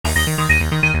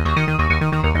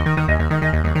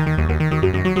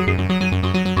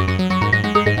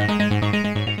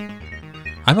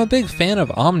I'm a big fan of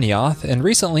Omniauth, and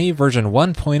recently version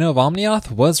 1.0 of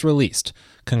Omniauth was released.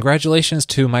 Congratulations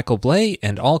to Michael Bley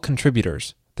and all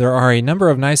contributors. There are a number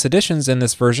of nice additions in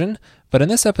this version, but in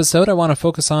this episode I want to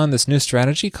focus on this new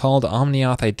strategy called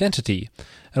Omniauth Identity.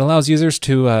 It allows users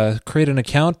to create an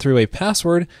account through a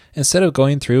password instead of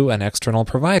going through an external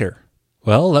provider.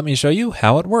 Well, let me show you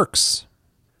how it works.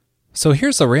 So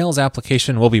here's the Rails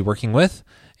application we'll be working with,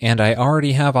 and I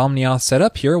already have Omniauth set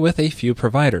up here with a few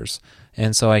providers.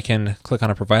 And so I can click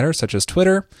on a provider such as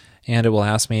Twitter, and it will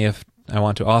ask me if I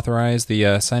want to authorize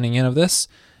the signing in of this.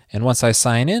 And once I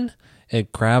sign in,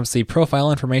 it grabs the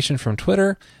profile information from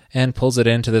Twitter and pulls it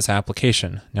into this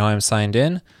application. Now I'm signed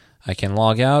in. I can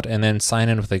log out and then sign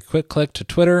in with a quick click to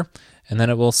Twitter, and then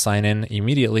it will sign in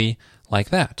immediately like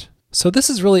that. So this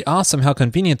is really awesome how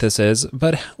convenient this is,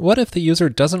 but what if the user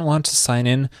doesn't want to sign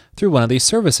in through one of these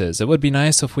services? It would be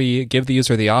nice if we give the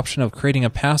user the option of creating a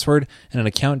password and an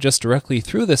account just directly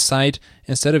through this site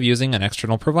instead of using an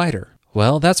external provider.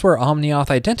 Well, that's where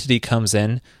Omniauth Identity comes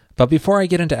in, but before I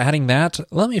get into adding that,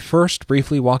 let me first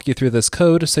briefly walk you through this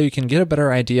code so you can get a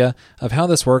better idea of how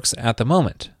this works at the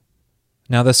moment.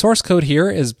 Now the source code here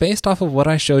is based off of what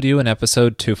I showed you in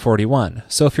episode 241,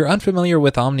 so if you're unfamiliar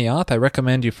with Omniauth, I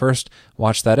recommend you first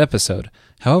watch that episode.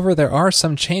 However, there are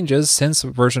some changes since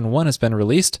version 1 has been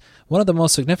released. One of the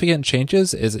most significant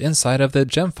changes is inside of the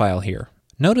gem file here.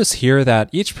 Notice here that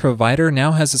each provider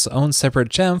now has its own separate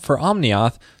gem for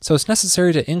Omniauth, so it's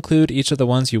necessary to include each of the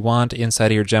ones you want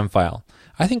inside of your gem file.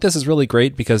 I think this is really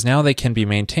great because now they can be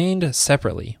maintained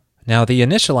separately. Now the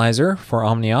initializer for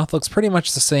Omniauth looks pretty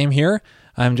much the same here.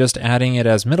 I'm just adding it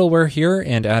as middleware here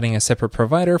and adding a separate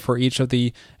provider for each of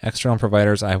the external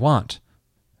providers I want.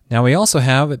 Now we also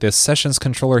have this sessions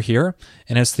controller here,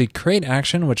 and it's the create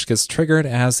action which gets triggered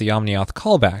as the Omniauth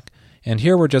callback. And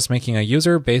here we're just making a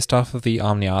user based off of the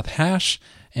Omniauth hash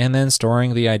and then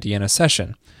storing the ID in a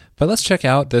session. But let's check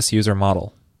out this user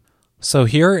model. So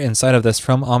here inside of this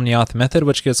from Omniauth method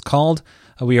which gets called,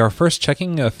 we are first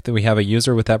checking if we have a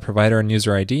user with that provider and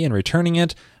user ID and returning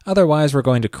it. Otherwise, we're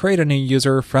going to create a new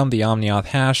user from the Omniauth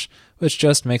hash, which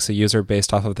just makes a user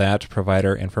based off of that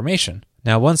provider information.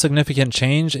 Now, one significant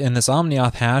change in this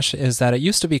Omniauth hash is that it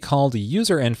used to be called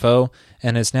user info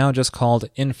and is now just called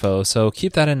info. So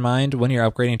keep that in mind when you're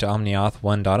upgrading to Omniauth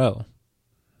 1.0.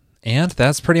 And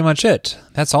that's pretty much it.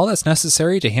 That's all that's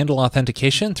necessary to handle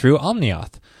authentication through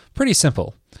Omniauth. Pretty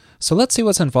simple. So let's see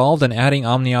what's involved in adding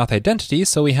Omniauth Identity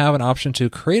so we have an option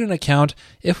to create an account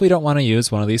if we don't want to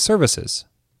use one of these services.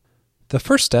 The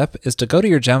first step is to go to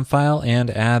your gem file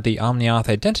and add the Omniauth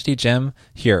Identity gem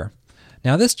here.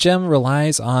 Now this gem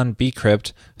relies on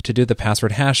bcrypt to do the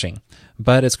password hashing,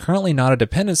 but it's currently not a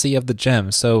dependency of the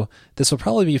gem, so this will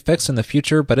probably be fixed in the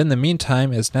future, but in the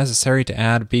meantime it's necessary to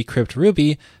add bcrypt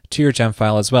ruby to your gem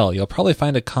file as well. You'll probably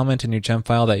find a comment in your gem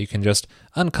file that you can just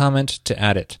uncomment to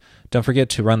add it. Don't forget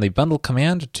to run the bundle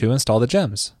command to install the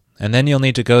gems. And then you'll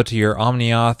need to go to your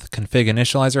Omniauth config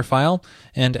initializer file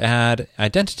and add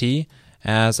identity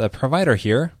as a provider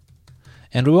here,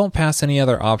 and we won't pass any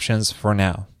other options for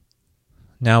now.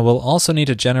 Now we'll also need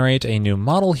to generate a new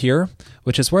model here,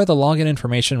 which is where the login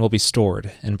information will be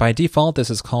stored. And by default,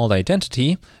 this is called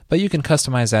identity, but you can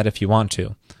customize that if you want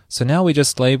to. So now we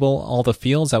just label all the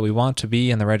fields that we want to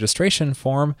be in the registration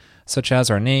form, such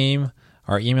as our name,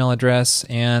 our email address,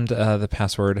 and the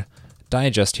password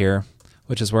digest here,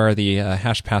 which is where the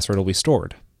hash password will be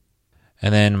stored.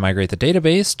 And then migrate the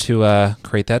database to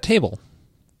create that table.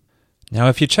 Now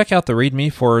if you check out the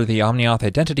README for the Omniauth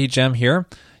Identity gem here,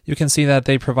 you can see that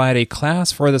they provide a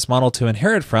class for this model to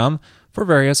inherit from for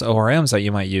various ORMs that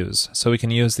you might use. So we can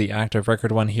use the active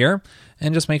record one here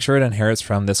and just make sure it inherits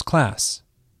from this class.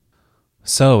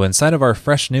 So inside of our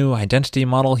fresh new identity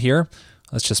model here,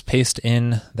 let's just paste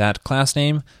in that class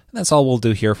name, and that's all we'll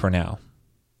do here for now.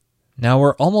 Now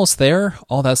we're almost there.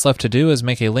 All that's left to do is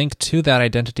make a link to that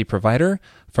identity provider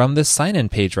from this sign-in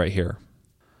page right here.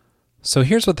 So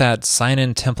here's what that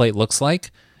sign-in template looks like.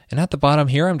 And at the bottom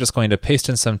here, I'm just going to paste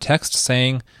in some text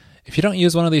saying, if you don't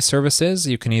use one of these services,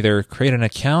 you can either create an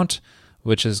account,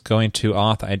 which is going to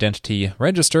auth identity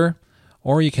register,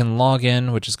 or you can log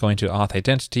in, which is going to auth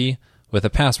identity with a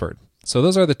password. So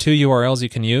those are the two URLs you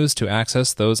can use to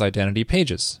access those identity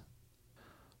pages.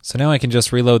 So now I can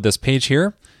just reload this page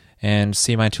here and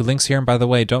see my two links here. And by the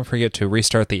way, don't forget to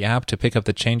restart the app to pick up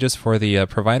the changes for the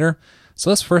provider. So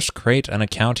let's first create an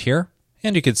account here.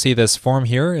 And you can see this form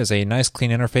here is a nice clean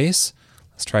interface.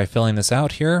 Let's try filling this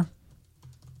out here.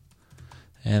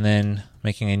 And then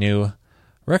making a new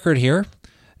record here.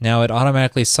 Now it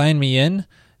automatically signed me in,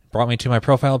 brought me to my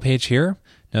profile page here.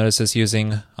 Notice it's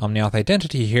using Omniauth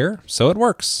Identity here, so it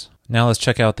works. Now let's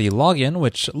check out the login,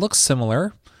 which looks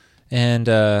similar and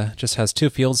just has two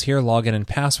fields here, login and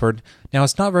password. Now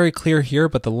it's not very clear here,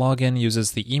 but the login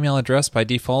uses the email address by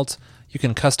default. You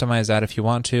can customize that if you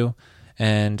want to.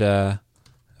 And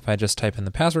if I just type in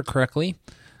the password correctly,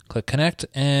 click connect,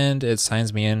 and it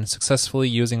signs me in successfully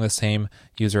using the same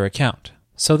user account.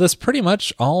 So this pretty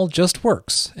much all just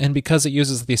works, and because it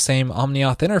uses the same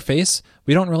OmniAuth interface,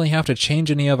 we don't really have to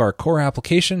change any of our core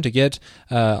application to get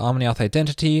OmniAuth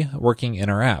identity working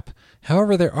in our app.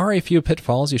 However, there are a few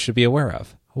pitfalls you should be aware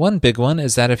of. One big one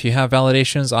is that if you have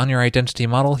validations on your identity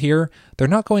model here, they're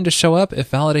not going to show up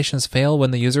if validations fail when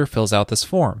the user fills out this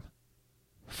form.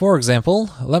 For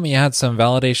example, let me add some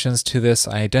validations to this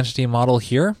identity model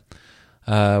here.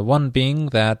 One being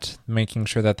that making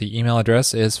sure that the email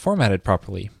address is formatted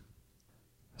properly.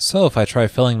 So if I try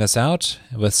filling this out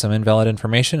with some invalid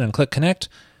information and click connect,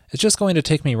 it's just going to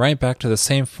take me right back to the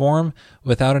same form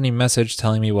without any message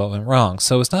telling me what went wrong.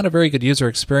 So it's not a very good user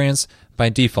experience by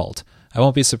default. I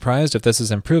won't be surprised if this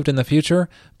is improved in the future,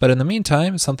 but in the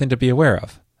meantime, something to be aware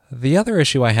of. The other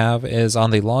issue I have is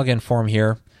on the login form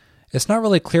here. It's not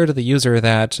really clear to the user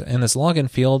that in this login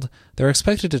field, they're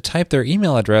expected to type their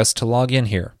email address to log in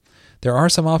here. There are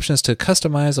some options to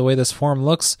customize the way this form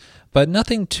looks, but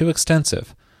nothing too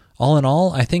extensive. All in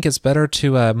all, I think it's better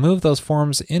to move those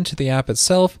forms into the app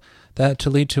itself to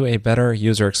lead to a better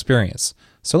user experience.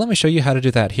 So let me show you how to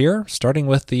do that here, starting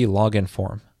with the login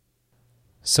form.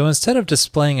 So instead of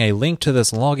displaying a link to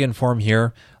this login form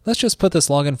here, let's just put this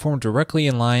login form directly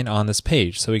in line on this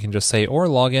page. So we can just say or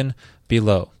login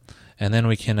below. And then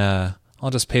we can, I'll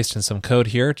just paste in some code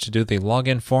here to do the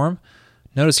login form.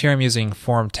 Notice here I'm using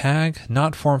form tag,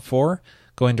 not form for,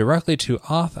 going directly to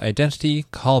auth identity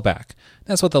callback.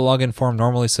 That's what the login form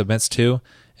normally submits to.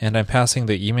 And I'm passing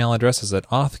the email address as an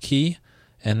auth key,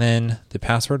 and then the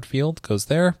password field goes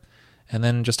there, and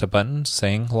then just a button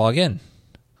saying login.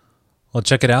 We'll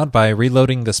check it out by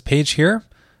reloading this page here.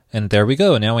 And there we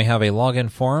go. Now we have a login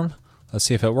form. Let's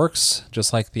see if it works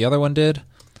just like the other one did.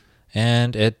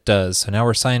 And it does. So now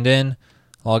we're signed in,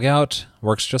 log out,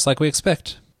 works just like we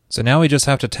expect. So now we just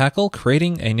have to tackle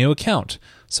creating a new account.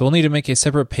 So we'll need to make a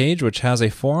separate page which has a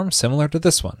form similar to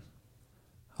this one.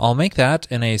 I'll make that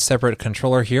in a separate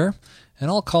controller here,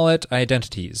 and I'll call it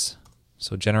identities.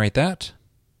 So generate that.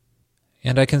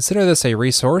 And I consider this a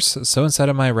resource, so inside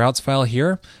of my routes file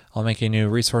here, I'll make a new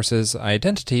resources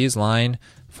identities line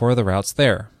for the routes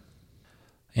there.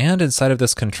 And inside of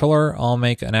this controller, I'll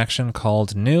make an action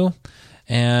called new.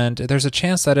 And there's a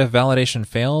chance that if validation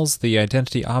fails, the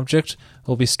identity object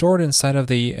will be stored inside of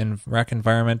the rack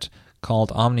environment called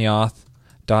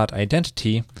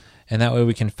omniauth.identity. And that way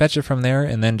we can fetch it from there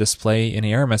and then display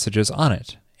any error messages on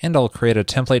it. And I'll create a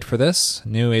template for this,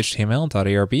 new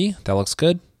html.arb. That looks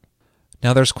good.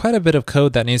 Now there's quite a bit of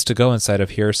code that needs to go inside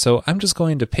of here, so I'm just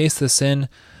going to paste this in,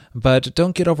 but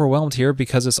don't get overwhelmed here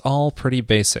because it's all pretty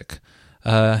basic.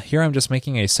 Here I'm just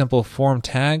making a simple form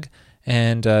tag,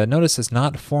 and notice it's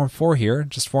not form for here,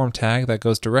 just form tag that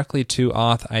goes directly to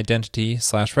auth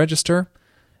identity/register.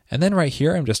 And then right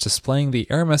here I'm just displaying the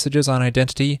error messages on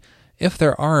identity if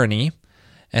there are any.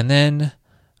 And then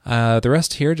the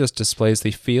rest here just displays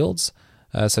the fields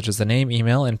such as the name,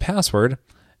 email, and password.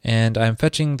 And I'm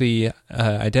fetching the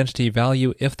identity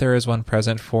value if there is one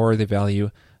present for the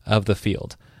value of the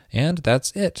field. And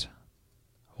that's it.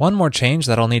 One more change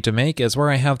that I'll need to make is where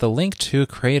I have the link to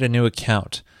create a new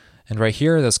account. And right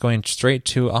here, that's going straight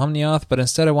to OmniAuth, but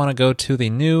instead I want to go to the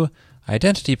new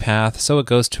identity path so it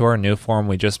goes to our new form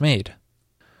we just made.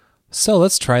 So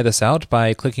let's try this out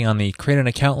by clicking on the Create an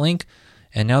Account link.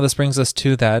 And now this brings us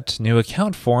to that new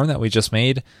account form that we just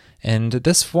made. And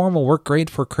this form will work great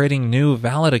for creating new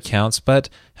valid accounts, but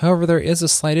however, there is a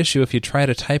slight issue if you try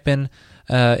to type in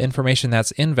information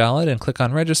that's invalid and click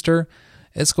on register.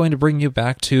 It's going to bring you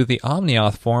back to the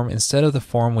OmniAuth form instead of the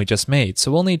form we just made.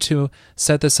 So we'll need to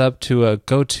set this up to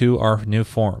go to our new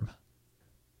form.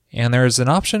 And there's an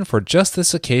option for just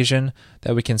this occasion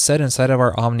that we can set inside of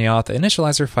our OmniAuth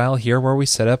initializer file here where we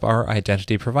set up our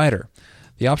identity provider.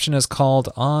 The option is called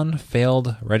on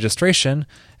failed registration,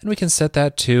 and we can set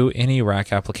that to any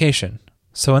rack application.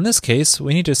 So in this case,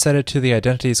 we need to set it to the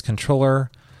identities controller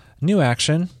new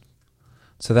action,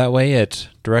 so that way it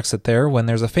directs it there when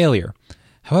there's a failure.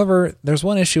 However, there's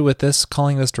one issue with this,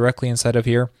 calling this directly inside of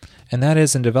here, and that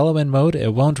is in development mode,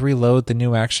 it won't reload the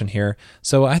new action here.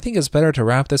 So I think it's better to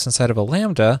wrap this inside of a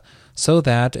Lambda so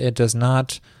that it does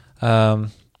not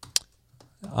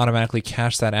automatically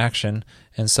cache that action,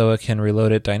 and so it can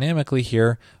reload it dynamically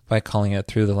here by calling it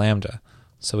through the Lambda.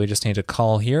 So we just need to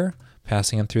call here,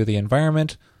 passing in through the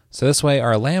environment, So this way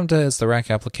our Lambda is the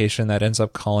rack application that ends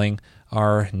up calling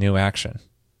our new action.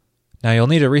 Now you'll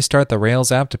need to restart the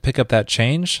Rails app to pick up that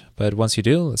change, but once you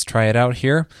do, let's try it out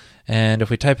here. And if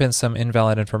we type in some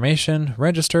invalid information,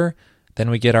 register, then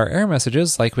we get our error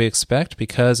messages like we expect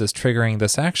because it's triggering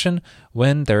this action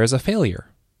when there is a failure.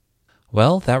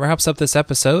 Well, that wraps up this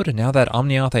episode. Now that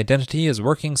OmniAuth Identity is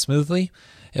working smoothly,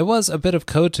 it was a bit of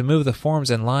code to move the forms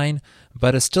in line,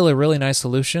 but it's still a really nice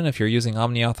solution if you're using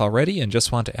OmniAuth already and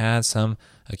just want to add some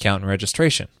account and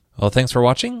registration. Well, thanks for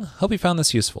watching. Hope you found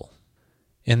this useful.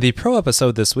 In the Pro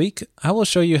episode this week, I will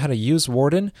show you how to use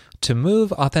Warden to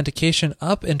move authentication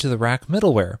up into the Rack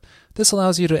middleware. This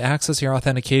allows you to access your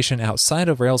authentication outside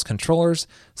of Rails controllers,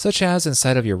 such as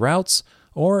inside of your routes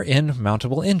or in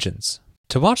mountable engines.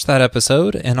 To watch that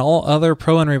episode and all other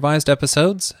Pro and Revised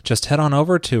episodes, just head on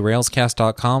over to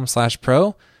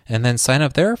railscast.com/pro and then sign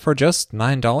up there for just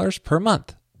 $9 per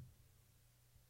month.